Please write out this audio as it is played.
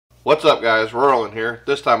What's up guys, Roland here.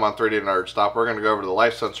 This time on 3D NerdStop we're going to go over the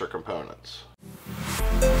life sensor components.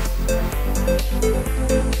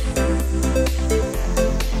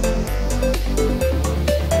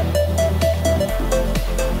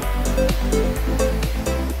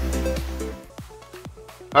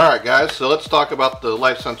 Alright guys, so let's talk about the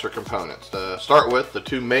life sensor components. To start with, the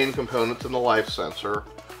two main components in the life sensor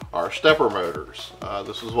are stepper motors.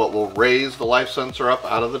 This is what will raise the life sensor up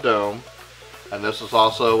out of the dome. And this is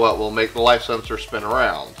also what will make the life sensor spin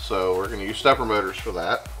around. So we're going to use stepper motors for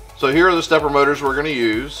that. So here are the stepper motors we're going to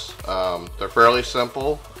use. They're fairly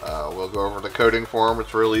simple. We'll go over the coding for them.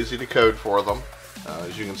 It's real easy to code for them.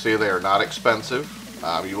 As you can see, they are not expensive.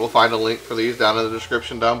 You will find a link for these down in the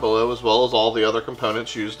description down below, as well as all the other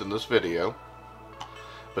components used in this video.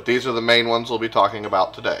 But these are the main ones we'll be talking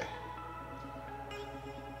about today.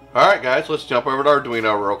 Alright guys, let's jump over to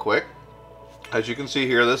Arduino real quick. As you can see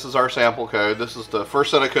here, this is our sample code. This is the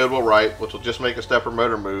first set of code we'll write, which will just make a stepper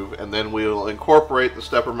motor move, and then we'll incorporate the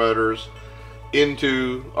stepper motors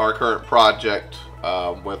into our current project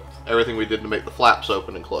with everything we did to make the flaps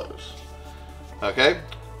open and close. Okay,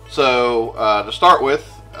 so to start with,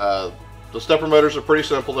 the stepper motors are pretty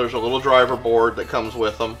simple. There's a little driver board that comes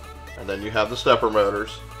with them, and then you have the stepper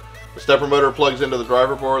motors. The stepper motor plugs into the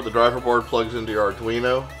driver board plugs into your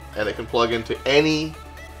Arduino, and it can plug into any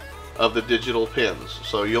of the digital pins.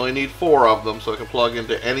 So you only need 4 of them, so it can plug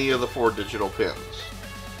into any of the 4 digital pins.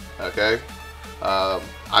 Okay,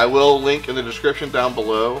 I will link in the description down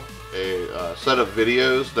below a set of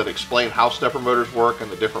videos that explain how stepper motors work and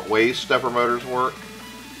the different ways stepper motors work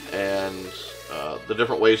and the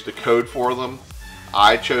different ways to code for them.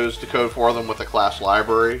 I chose to code for them with a class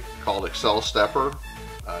library called AccelStepper.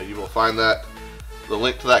 You will find the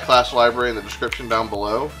link to that class library in the description down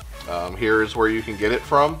below. Here is where you can get it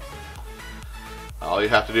from. All you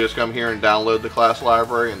have to do is come here and download the class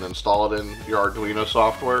library and install it in your Arduino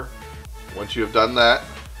software. Once you have done that,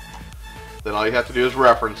 then all you have to do is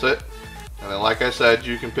reference it. And then, like I said,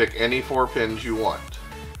 you can pick any 4 pins you want.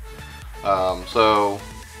 So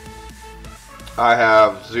I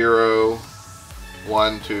have 0,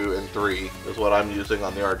 1, 2, and 3 is what I'm using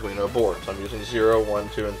on the Arduino board. So I'm using 0, 1,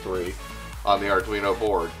 2, and 3 on the Arduino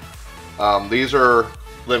board. These are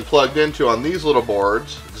then plugged into on these little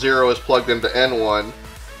boards. 0 is plugged into N1,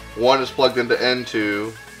 1 is plugged into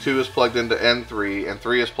N2, 2 is plugged into N3, and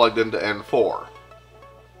 3 is plugged into N4.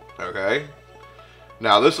 Okay?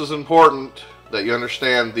 Now this is important that you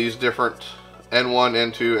understand these different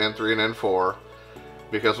N1, N2, N3, and N4,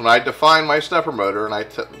 because when I define my stepper motor and I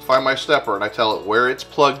define my stepper and I tell it where it's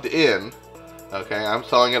plugged in, okay, I'm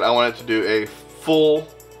telling it I want it to do a full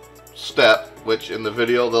step, which in the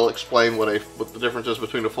video they'll explain what the difference is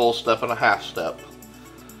between a full step and a half step.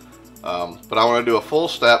 But I want to do a full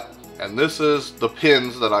step, and this is the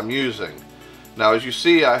pins that I'm using. Now as you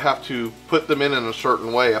see, I have to put them in a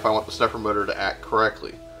certain way if I want the stepper motor to act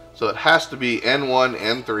correctly. So it has to be N1,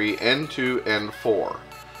 N3, N2, N4,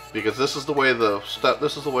 because this is the way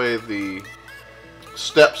the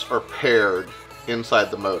steps are paired inside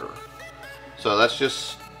the motor. So that's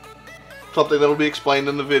just something that will be explained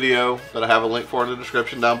in the video that I have a link for in the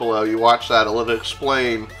description down below. You watch that, it'll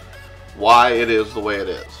explain why it is the way it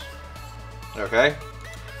is. Okay,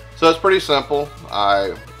 so it's pretty simple.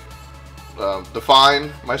 I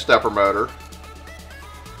define my stepper motor.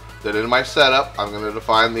 Then in my setup, I'm going to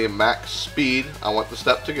define the max speed I want the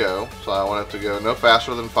step to go. So I want it to go no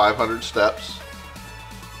faster than 500 steps.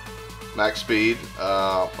 Max speed.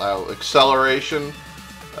 Acceleration.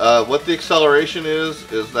 What the acceleration is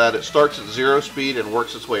that it starts at 0 speed and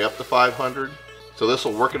works its way up to 500. So this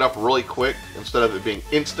will work it up really quick instead of it being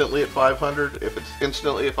instantly at 500. If it's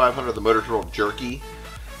instantly at 500, the motor's real jerky.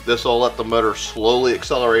 This will let the motor slowly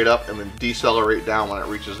accelerate up and then decelerate down when it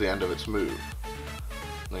reaches the end of its move.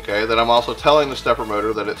 Okay, then I'm also telling the stepper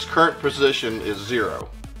motor that its current position is 0.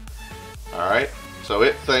 Alright, so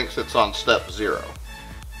it thinks it's on step 0.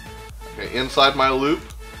 Okay, inside my loop,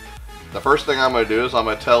 the first thing I'm going to do is I'm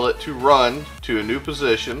going to tell it to run to a new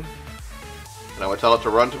position, and I'm going to tell it to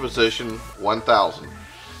run to position 1000.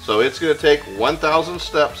 So it's going to take 1000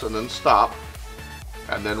 steps and then stop,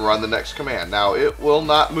 and then run the next command. Now it will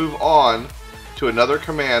not move on to another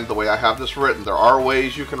command the way I have this written. There are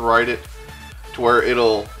ways you can write it to where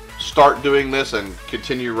it'll start doing this and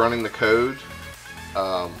continue running the code.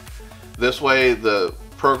 This way the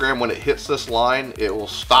program, when it hits this line, it will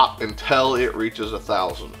stop until it reaches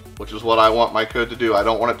 1000, which is what I want my code to do. I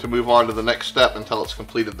don't want it to move on to the next step until it's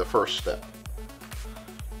completed the first step.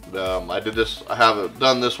 I have it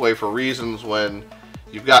done this way for reasons when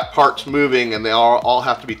you've got parts moving and they all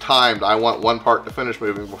have to be timed. I want one part to finish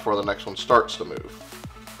moving before the next one starts to move.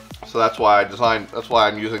 So that's why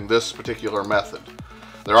I'm using this particular method.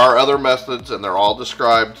 There are other methods, and they're all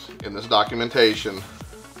described in this documentation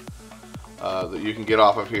that you can get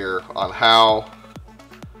off of here on how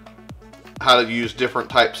to use different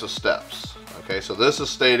types of steps. Okay, so this is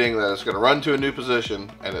stating that it's going to run to a new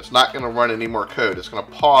position, and it's not going to run any more code. It's going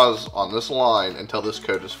to pause on this line until this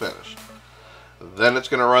code is finished. Then it's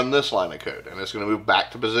going to run this line of code, and it's going to move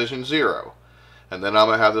back to position 0. And then I'm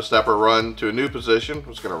going to have the stepper run to a new position.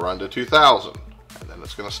 It's going to run to 2000. And then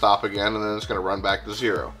it's going to stop again, and then it's going to run back to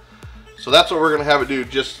 0. So that's what we're going to have it do,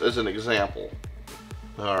 just as an example.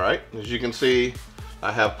 Alright, as you can see,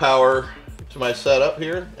 I have power to my setup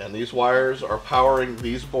here, and these wires are powering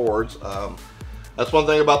these boards. That's one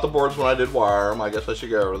thing about the boards when I did wire them. I guess I should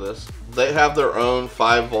go over this. They have their own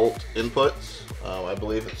 5-volt inputs. I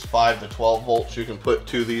believe it's 5 to 12 volts you can put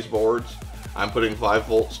to these boards. I'm putting 5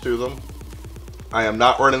 volts to them. I am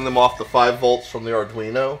not running them off the 5 volts from the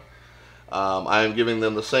Arduino. I am giving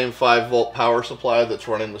them the same 5-volt power supply that's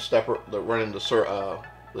running the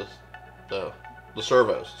the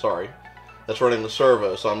servos. Sorry, that's running the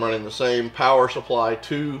servo. So I'm running the same power supply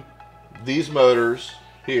to these motors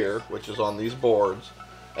here, which is on these boards,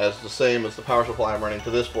 as the same as the power supply I'm running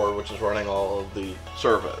to this board, which is running all of the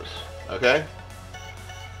servos. Okay,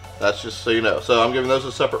 that's just so you know. So I'm giving those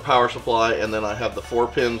a separate power supply, and then I have the 4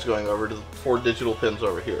 pins going over to the 4 digital pins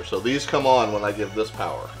over here. So these come on when I give this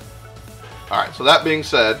power. Alright, so that being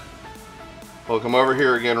said, we'll come over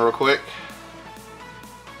here again real quick.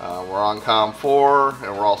 We're on COM 4,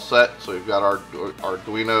 and we're all set. So we've got our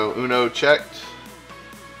Arduino UNO checked,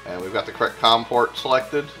 and we've got the correct COM port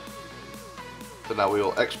selected. So now we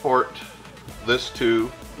will export this to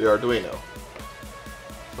the Arduino.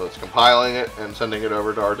 So it's compiling it and sending it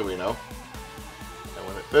over to Arduino. And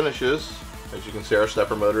when it finishes, as you can see, our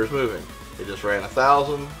stepper motor is moving. It just ran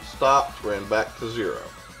 1000, stopped, ran back to 0.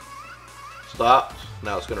 Stopped,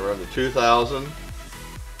 now it's going to run to 2000.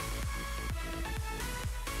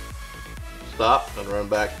 Stop and run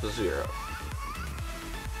back to 0.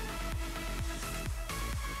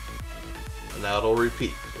 And now it'll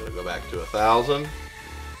repeat. It'll go back to 1000.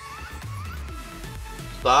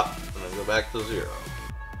 Stop and then go back to 0.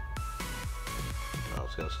 Now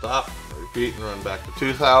it's going to stop, repeat, and run back to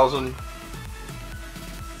 2000.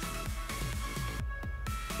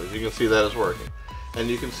 So as you can see, that is working. And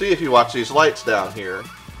you can see if you watch these lights down here,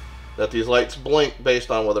 that these lights blink based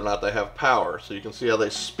on whether or not they have power. So you can see how they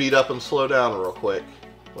speed up and slow down real quick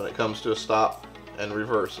when it comes to a stop and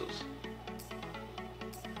reverses.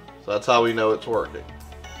 So that's how we know it's working.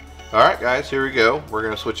 Alright guys, here we go. We're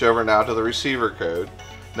going to switch over now to the receiver code.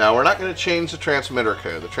 Now we're not going to change the transmitter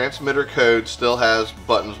code. The transmitter code still has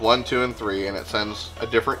buttons 1, 2, and 3, and it sends a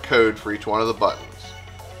different code for each one of the buttons.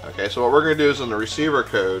 Okay, so what we're going to do is in the receiver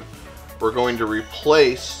code, we're going to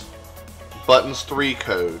replace buttons 3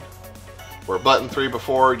 code, where button 3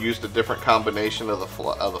 before used a different combination of the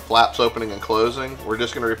flaps opening and closing. We're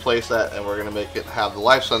just going to replace that, and we're going to make it have the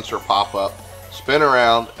life sensor pop up, spin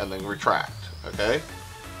around, and then retract. Okay,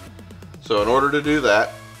 so in order to do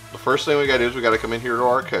that, the first thing we got to do is we got to come in here to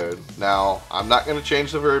our code. Now I'm not going to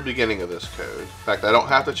change the very beginning of this code. In fact, I don't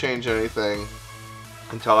have to change anything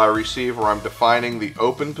until I receive where I'm defining the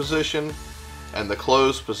open position and the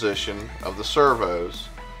closed position of the servos,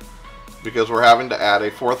 because we're having to add a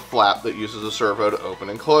 4th flap that uses a servo to open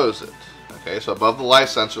and close it. Okay, so above the life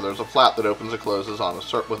sensor there's a flap that opens and closes on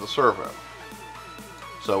with a servo.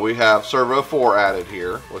 So we have servo 4 added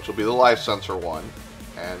here, which will be the life sensor one,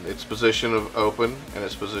 and its position of open and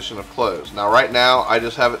its position of close. Now right now I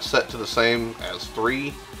just have it set to the same as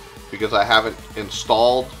 3 because I haven't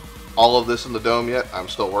installed all of this in the dome yet. I'm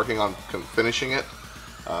still working on finishing it.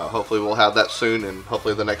 Hopefully we'll have that soon, and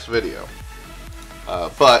hopefully the next video.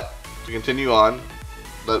 But to continue on,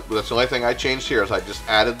 that's the only thing I changed here is I just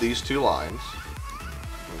added these 2 lines.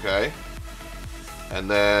 Okay, and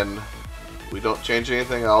then we don't change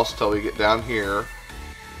anything else till we get down here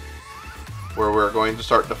where we're going to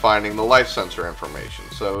start defining the life sensor information.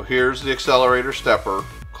 So here's the accelerator stepper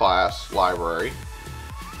class library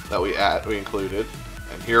that we included,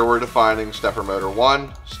 and here we're defining stepper motor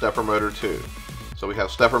 1, stepper motor 2. So we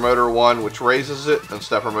have stepper motor 1, which raises it, and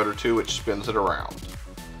stepper motor 2, which spins it around.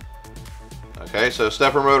 Okay, so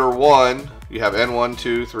stepper motor 1, you have N1,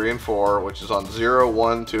 2, 3, and 4, which is on 0,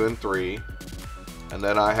 1, 2, and 3. And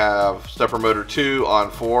then I have stepper motor 2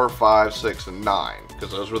 on 4, 5, 6, and 9,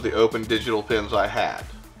 because those were the open digital pins I had.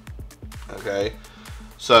 Okay,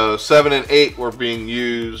 so 7 and 8 were being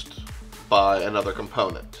used by another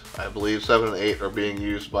component. I believe 7 and 8 are being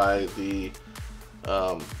used by the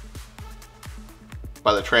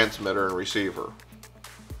transmitter and receiver.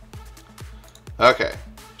 Okay,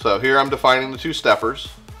 So here I'm defining the two steppers.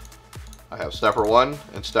 I have stepper 1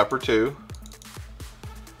 and stepper 2.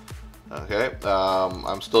 Okay,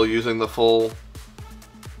 I'm still using the full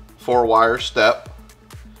 4-wire step,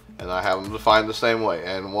 and I have them defined the same way,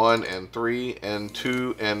 N1, N3,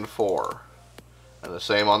 N2, N4, and the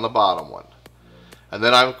same on the bottom one. And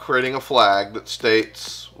then I'm creating a flag that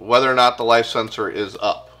states whether or not the life sensor is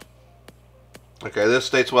up. Okay, this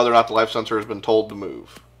states whether or not the life sensor has been told to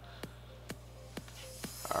move.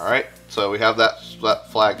 Alright, so we have that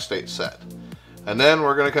flag state set. And then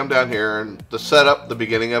we're going to come down here, and the setup, the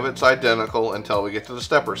beginning of it's identical until we get to the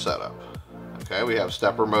stepper setup. Okay, we have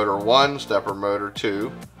stepper motor 1, stepper motor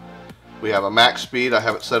 2. We have a max speed. I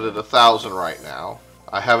have it set at 1,000 right now.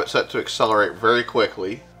 I have it set to accelerate very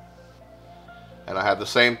quickly. And I have the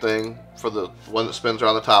same thing for the one that spins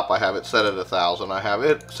around the top. I have it set at 1,000. I have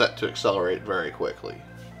it set to accelerate very quickly.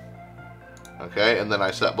 Okay, and then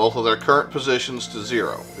I set both of their current positions to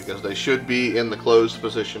 0 because they should be in the closed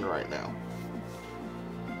position right now.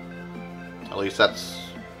 At least that's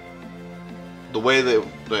the way that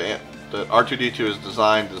the R2D2 is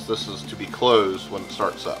designed, is this is to be closed when it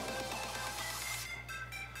starts up.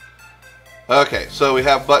 Okay, so we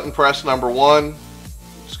have button press number 1.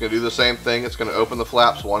 It's going to do the same thing. It's going to open the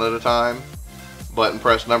flaps one at a time. Button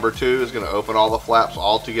press number 2 is going to open all the flaps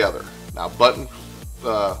all together. Now button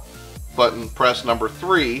press number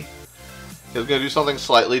 3 is going to do something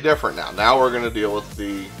slightly different now. Now we're going to deal with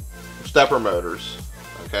the stepper motors.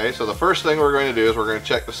 Okay, so the first thing we're going to do is we're going to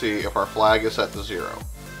check to see if our flag is set to 0.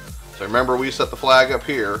 So remember, we set the flag up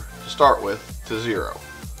here to start with to 0.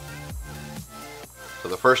 So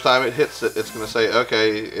the first time it hits it, it's going to say,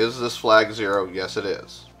 okay, is this flag 0? Yes, it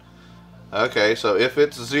is. Okay, so if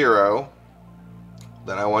it's 0,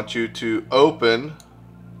 then I want you to run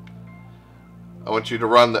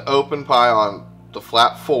the open pi on the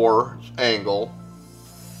flap 4 angle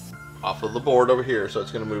off of the board over here. So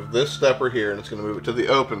it's going to move this stepper here, and it's going to move it to the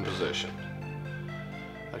open position.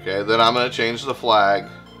 Okay, then I'm going to change the flag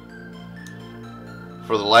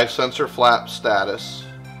for the life sensor flap status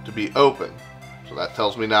to be open. So that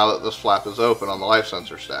tells me now that this flap is open on the life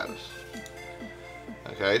sensor status.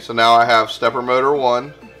 Okay, so now I have stepper motor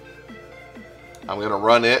 1. I'm going to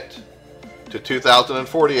run it to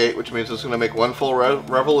 2048, which means it's going to make one full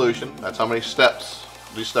revolution. That's how many steps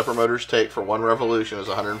these stepper motors take for one revolution, is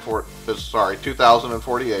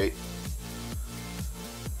 2048.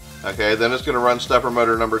 Okay, then it's going to run stepper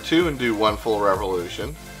motor number 2 and do one full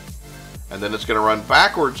revolution. And then it's going to run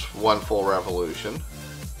backwards one full revolution.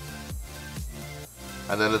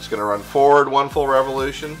 And then it's going to run forward one full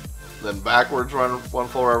revolution, then backwards run one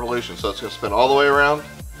full revolution. So it's going to spin all the way around.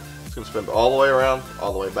 It's going to spin all the way around,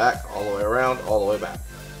 all the way back, all the way around, all the way back.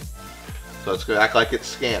 So it's going to act like it's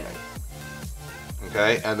scanning.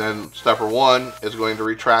 Okay, and then stepper 1 is going to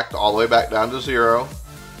retract all the way back down to 0.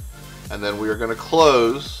 And then we are going to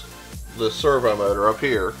close the servo motor up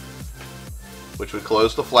here, which would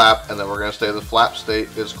close the flap, and then we're going to say the flap state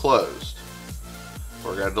is closed.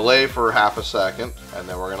 We're going to delay for half a second, and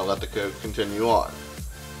then we're going to let the code continue on.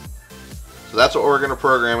 So that's what we're going to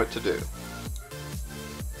program it to do.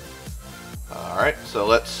 Alright, so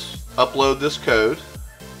let's upload this code. So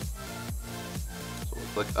we'll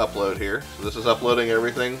click upload here. So this is uploading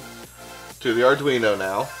everything to the Arduino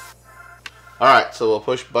now. Alright, so we'll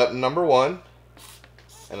push button number 1,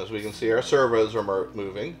 and as we can see, our servos are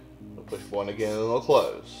moving. We'll push 1 again and they'll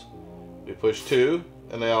close. We push 2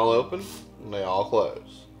 and they all open and they all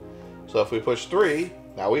close. So if we push 3,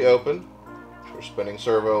 now we open. We're spinning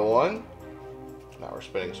servo 1. Now we're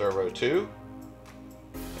spinning servo 2.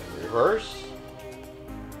 And reverse.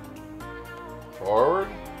 Forward.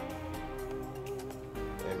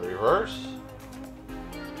 And reverse.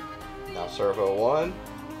 Now servo 1.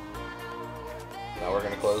 Now we're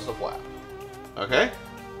going to close the flap. Okay?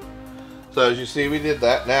 So as you see, we did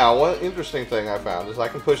that. Now, one interesting thing I found is I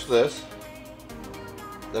can push this.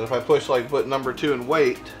 Then if I push like button number 2 and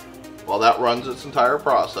wait, while that runs its entire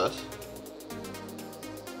process.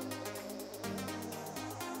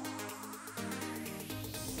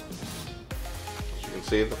 As you can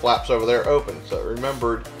see, the flaps over there open, so it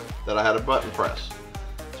remembered that I had a button press.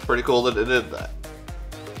 It's pretty cool that it did that.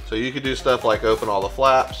 So you could do stuff like open all the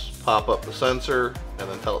flaps, pop up the sensor, and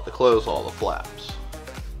then tell it to close all the flaps.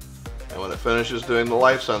 And when it finishes doing the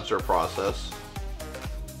life sensor process,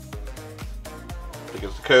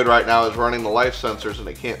 because the code right now is running the life sensors and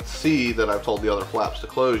it can't see that I've told the other flaps to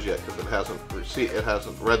close yet because it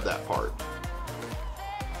hasn't read that part.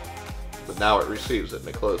 But now it receives it and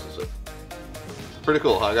it closes it. Pretty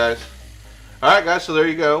cool, huh guys? Alright guys, so there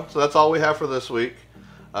you go. So that's all we have for this week.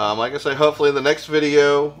 Like I say, hopefully in the next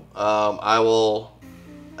video I will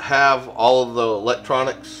have all of the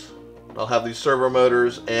electronics. I'll have these servo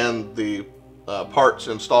motors and the parts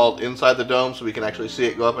installed inside the dome so we can actually see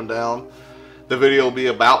it go up and down. The video will be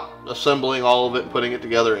about assembling all of it and putting it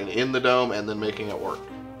together and in the dome and then making it work.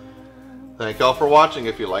 Thank y'all for watching.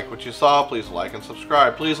 If you like what you saw, please like and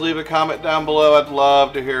subscribe. Please leave a comment down below. I'd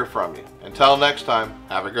love to hear from you. Until next time,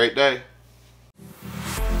 have a great day.